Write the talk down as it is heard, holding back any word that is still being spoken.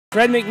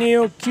Fred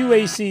McNeil,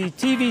 QAC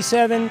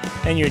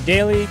TV7, and your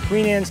daily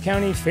Queen Anne's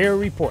County Fair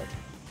Report.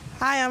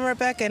 Hi, I'm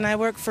Rebecca, and I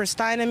work for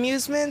Stein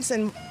Amusements,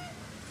 and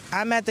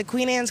I'm at the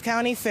Queen Anne's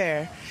County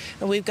Fair.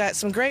 And we've got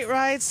some great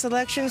ride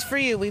selections for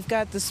you. We've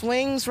got the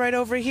swings right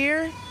over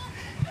here,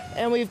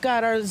 and we've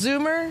got our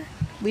Zoomer,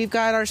 we've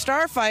got our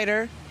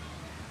Starfighter,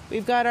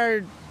 we've got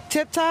our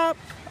Tip Top,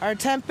 our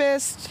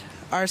Tempest,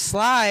 our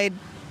Slide,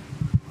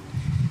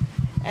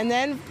 and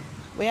then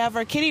we have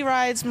our kiddie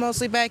rides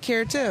mostly back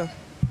here too.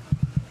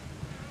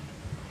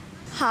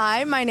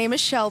 Hi, my name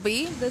is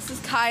Shelby. This is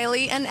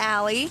Kylie and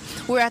Allie.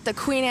 We're at the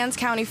Queen Anne's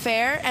County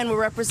Fair, and we're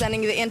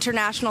representing the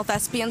International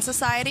Thespian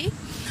Society.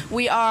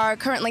 We are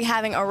currently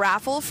having a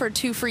raffle for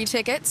 2 free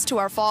tickets to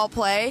our fall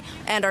play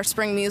and our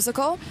spring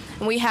musical.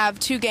 And we have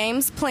 2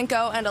 games,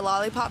 Plinko and a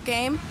lollipop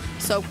game,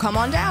 so come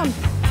on down.